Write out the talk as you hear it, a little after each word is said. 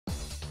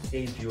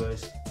Hey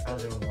viewers,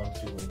 how's everyone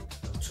doing?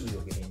 I'm Two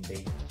Yogetin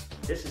Day.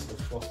 This is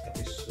the fourth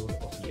episode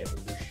of the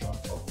evolution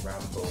of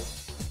Rambo.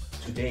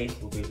 Today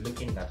we'll be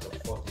looking at the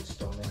fourth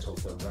installment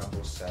of the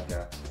Rambo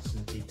saga,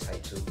 simply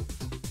titled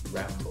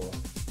Rambo.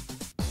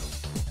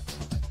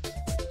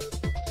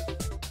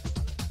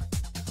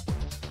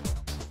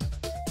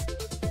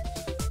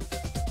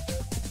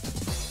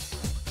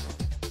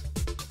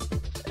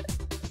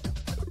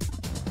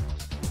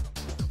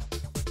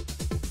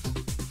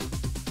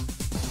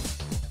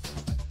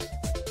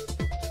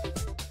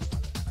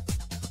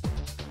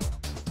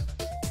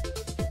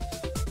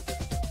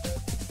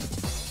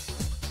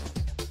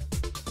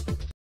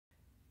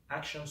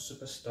 Action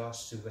superstar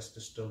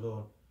Sylvester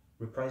Stallone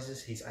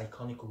reprises his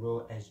iconic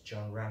role as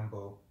John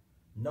Rambo.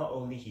 Not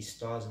only he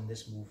stars in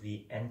this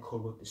movie and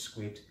co-wrote the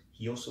script,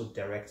 he also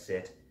directs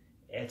it.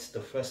 It's the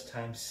first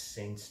time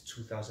since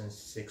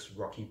 2006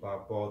 Rocky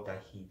Balboa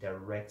that he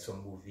directs a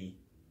movie.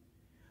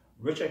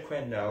 Richard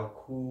Crenna,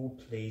 who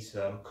plays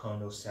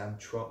Colonel Sam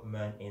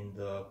Trotman in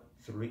the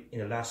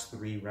last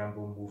three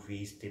Rambo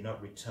movies, did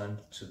not return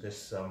to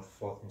this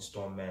fourth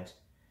installment,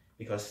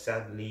 because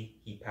sadly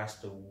he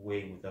passed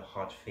away with a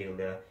heart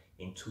failure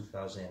in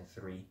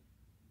 2003.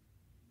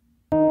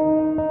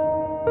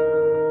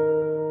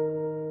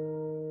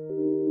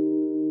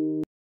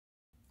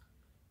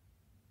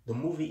 The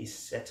movie is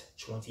set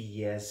 20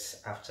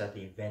 years after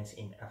the events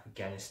in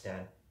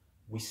Afghanistan.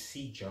 We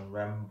see John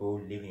Rambo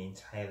living in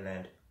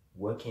Thailand,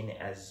 working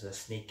as a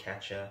snake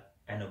catcher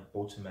and a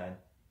boatman.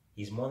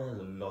 He's mourning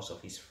the loss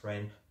of his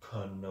friend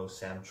Colonel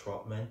Sam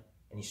Trotman,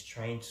 and he's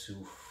trying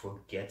to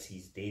forget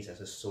his days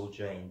as a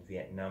soldier in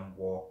Vietnam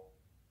War.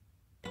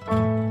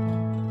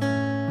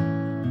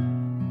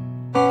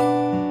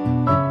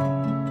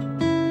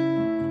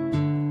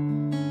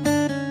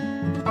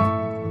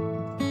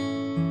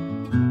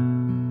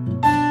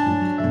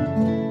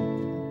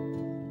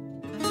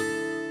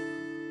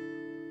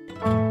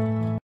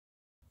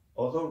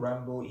 Although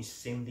Rambo is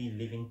seemingly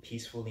living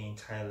peacefully in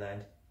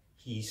Thailand,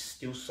 he is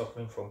still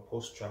suffering from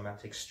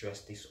post-traumatic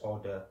stress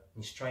disorder.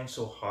 He's trying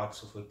so hard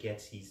to forget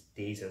his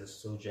days as a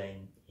soldier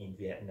in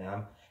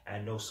Vietnam,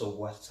 and also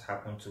what's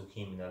happened to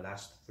him in the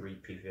last three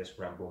previous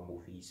Rambo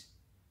movies.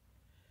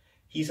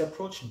 He's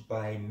approached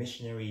by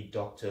missionary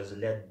doctors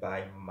led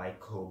by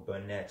Michael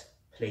Burnett,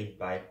 played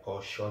by Paul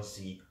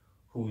Schotze,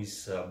 who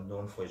is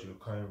known for his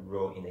recurring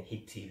role in the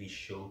hit TV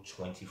show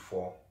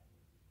 24.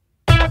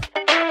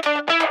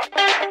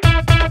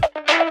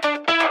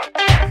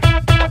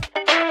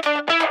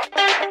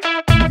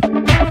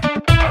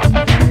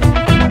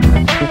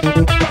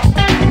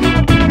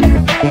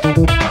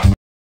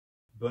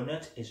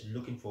 Burnett is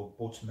looking for a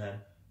boatman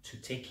to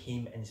take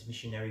him and his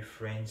missionary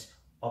friends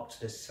up to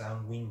the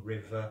Sangwin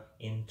River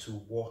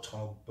into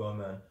war-torn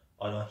Burma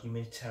on a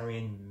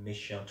humanitarian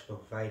mission to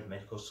provide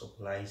medical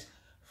supplies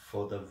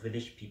for the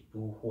village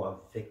people who are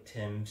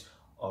victims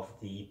of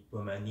the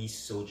Burmese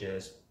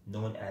soldiers,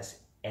 known as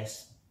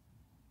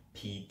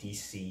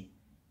SPDC,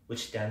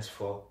 which stands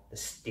for the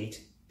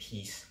State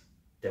Peace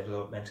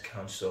Development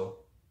Council.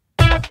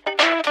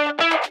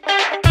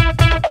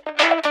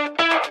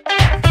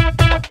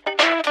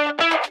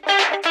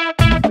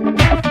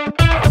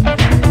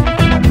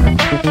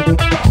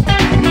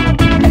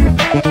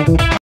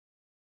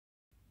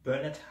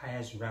 Burnett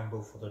hires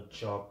Rambo for the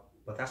job,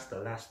 but that's the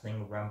last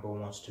thing Rambo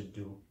wants to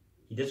do.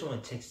 He doesn't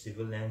want to take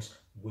civilians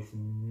with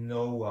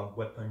no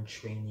weapon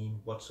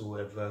training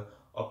whatsoever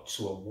up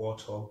to a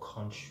war-torn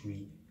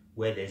country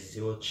where there's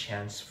zero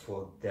chance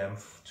for them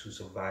to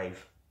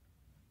survive.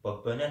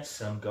 But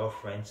Burnett's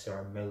girlfriend,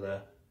 Sarah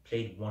Miller,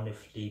 played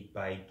wonderfully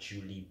by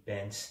Julie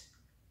Benz,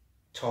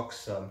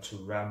 talks to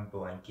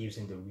Rambo and gives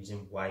him the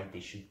reason why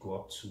they should go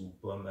up to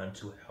Burma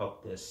to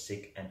help the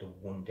sick and the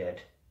wounded.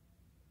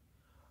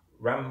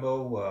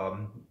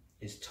 Rambo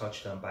is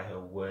touched by her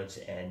words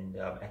and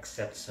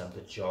accepts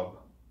the job.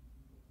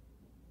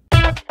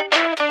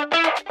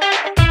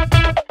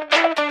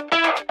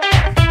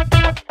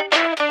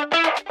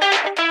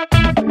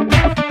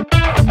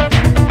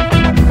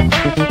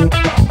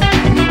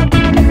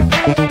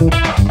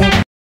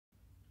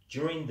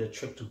 During the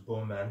trip to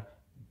Burma,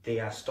 they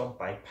are stopped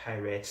by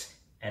pirates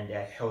and they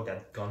are held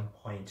at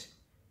gunpoint.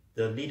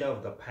 The leader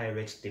of the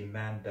pirates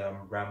demands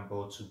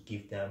Rambo to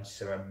give them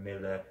Sarah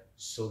Miller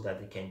so that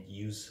they can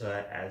use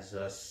her as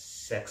a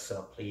sex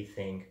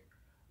plaything.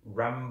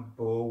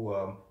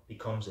 Rambo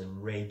becomes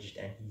enraged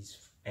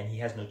and he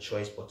has no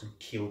choice but to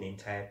kill the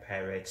entire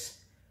pirates.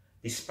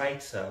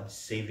 Despite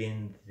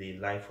saving the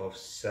life of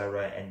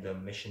Sarah and the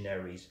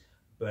missionaries,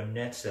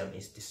 Burnett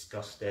is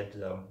disgusted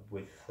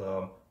with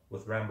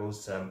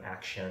Rambo's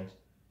actions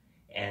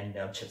and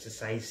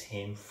chastises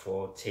him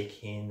for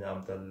taking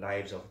the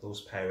lives of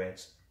those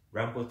pirates.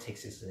 Rambo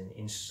takes it as an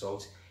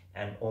insult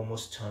and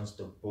almost turns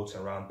the boat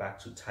around back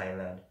to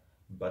Thailand,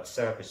 but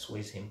Sarah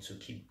persuades him to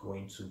keep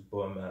going to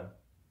Burma.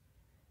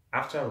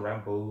 After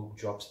Rambo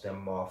drops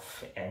them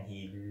off and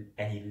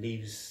he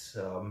leaves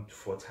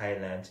for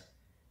Thailand,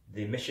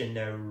 the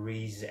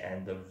missionaries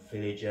and the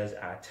villagers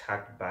are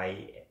attacked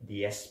by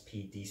the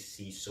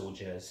SPDC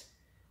soldiers.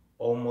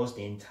 almost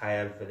the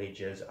entire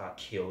villagers are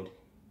killed,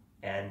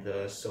 and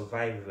the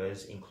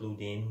survivors,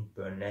 including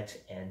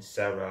Burnett and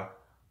Sarah,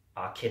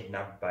 are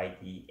kidnapped by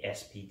the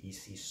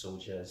SPDC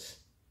soldiers.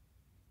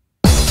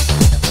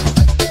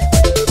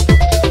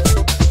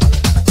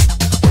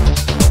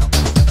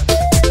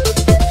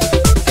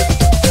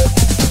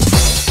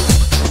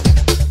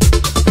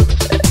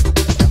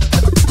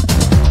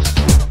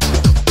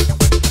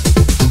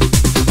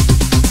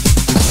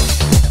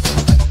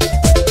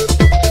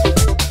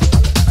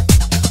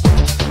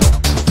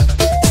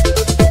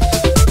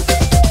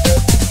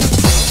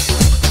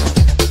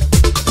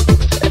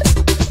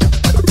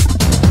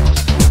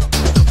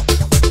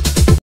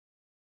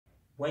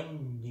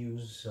 When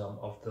news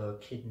of the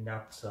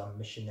kidnapped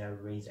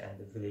missionaries and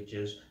the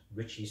villagers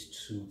reaches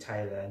to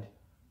Thailand,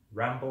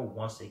 Rambo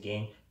once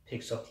again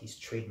picks up his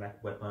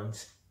trademark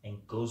weapons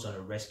and goes on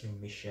a rescue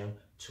mission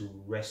to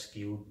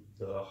rescue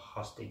the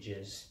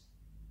hostages.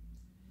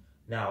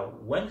 Now,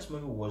 when this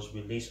movie was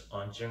released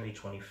on January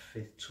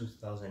 25th,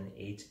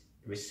 2008, it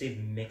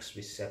received mixed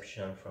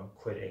reception from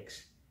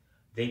critics.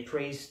 They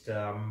praised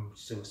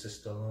Sylvester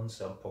Stallone's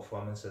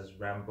performance as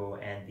Rambo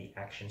and the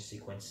action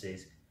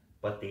sequences,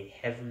 but they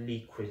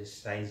heavily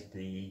criticized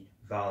the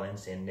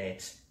violence in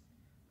it.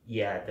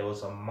 Yeah, there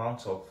was an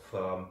amount of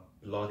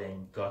blood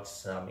and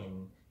guts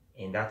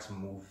in that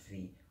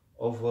movie.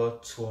 Over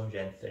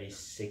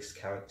 236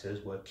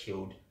 characters were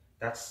killed.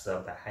 That's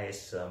the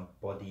highest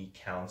body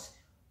count,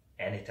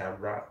 and it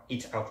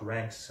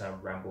outranks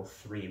Rambo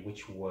 3,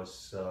 which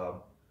was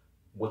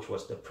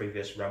the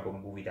previous Rambo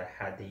movie that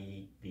had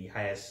the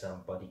highest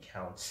body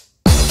counts.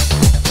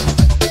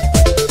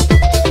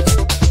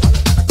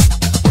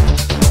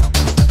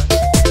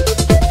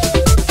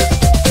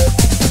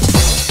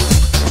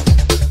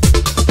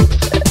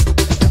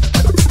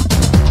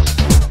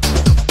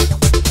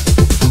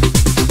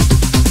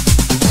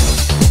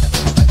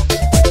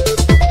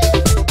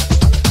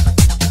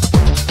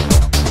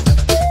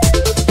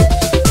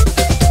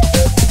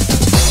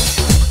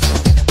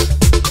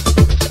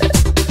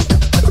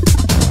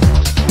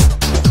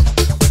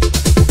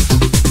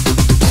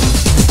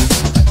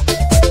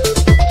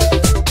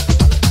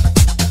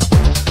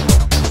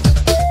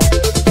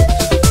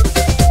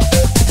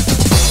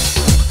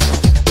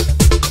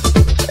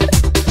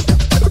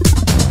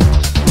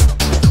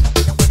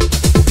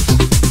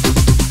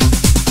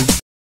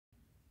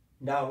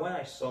 Now, when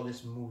I saw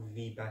this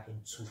movie back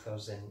in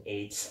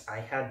 2008, I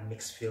had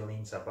mixed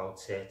feelings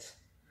about it.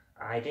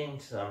 I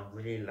didn't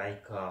really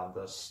like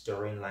the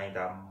storyline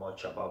that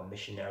much about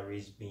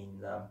missionaries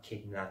being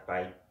kidnapped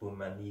by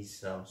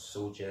Burmese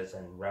soldiers,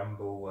 and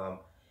Rambo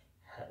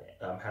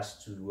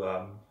has to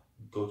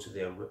go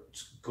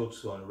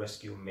on a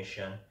rescue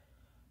mission.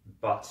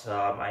 But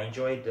I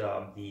enjoyed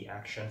the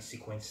action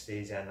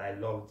sequences, and I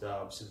loved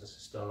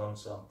Sylvester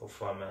Stallone's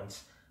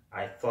performance.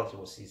 I thought it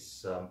was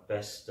his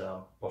best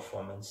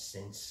performance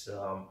since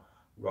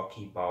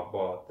Rocky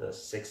Balboa, the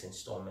sixth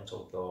installment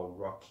of the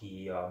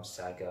Rocky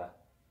saga.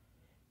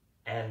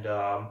 And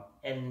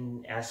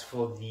as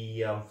for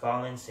the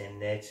violence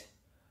in it,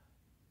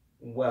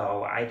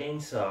 well, I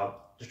didn't.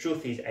 The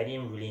truth is, I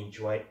didn't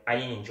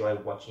enjoy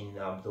watching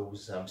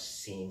those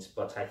scenes,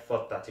 but I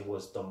thought that it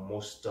was the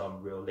most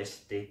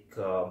realistic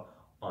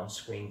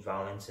on-screen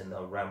violence in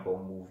the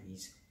Rambo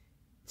movies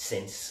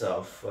since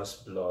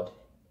First Blood.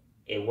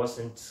 It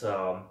wasn't.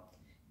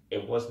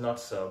 It was not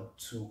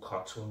too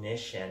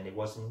cartoonish, and it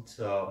wasn't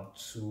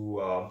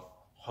too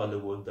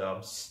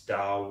Hollywood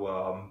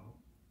style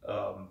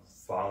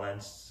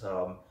violence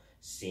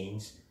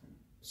scenes.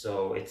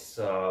 So it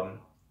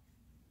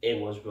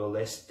was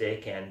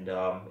realistic, and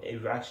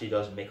it actually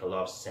does make a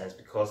lot of sense,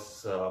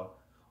 because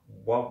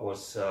what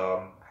was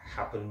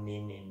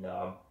happening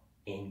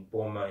in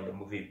Burma in the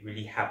movie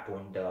really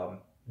happened.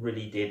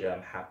 Really did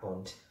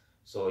happen.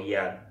 So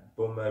yeah,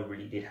 Burma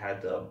really did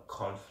have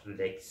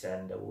conflicts,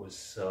 and there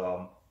was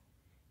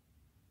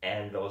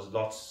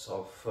lots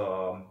of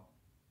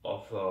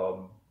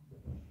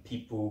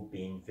people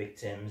being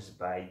victims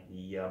by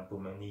the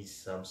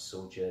Burmese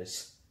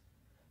soldiers.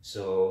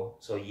 So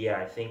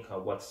yeah, I think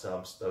what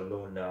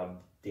Stallone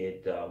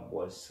did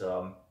was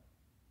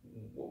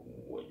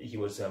he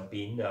was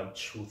being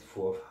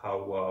truthful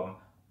of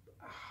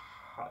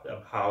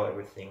how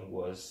everything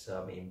was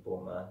in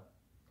Burma.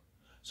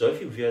 So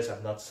if you viewers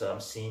have not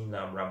seen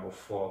Rambo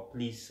 4,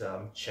 please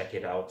check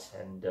it out,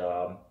 and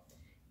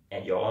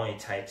you're all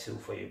entitled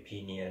for your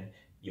opinion.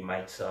 You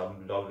might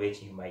love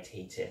it, you might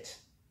hate it.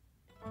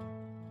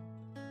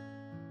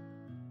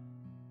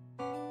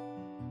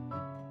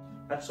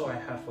 That's all I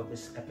have for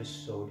this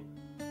episode.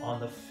 On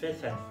the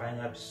fifth and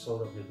final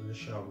episode of the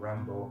Evolution of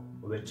Rambo,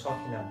 we're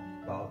talking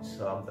about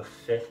the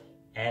fifth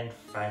and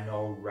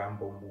final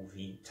Rambo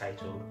movie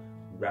titled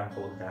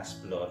Rambo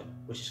Last Blood,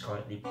 which is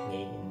currently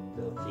playing in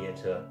the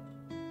theater.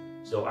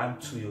 So I'm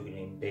Tuyo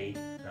Bay,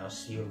 and I'll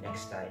see you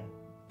next time.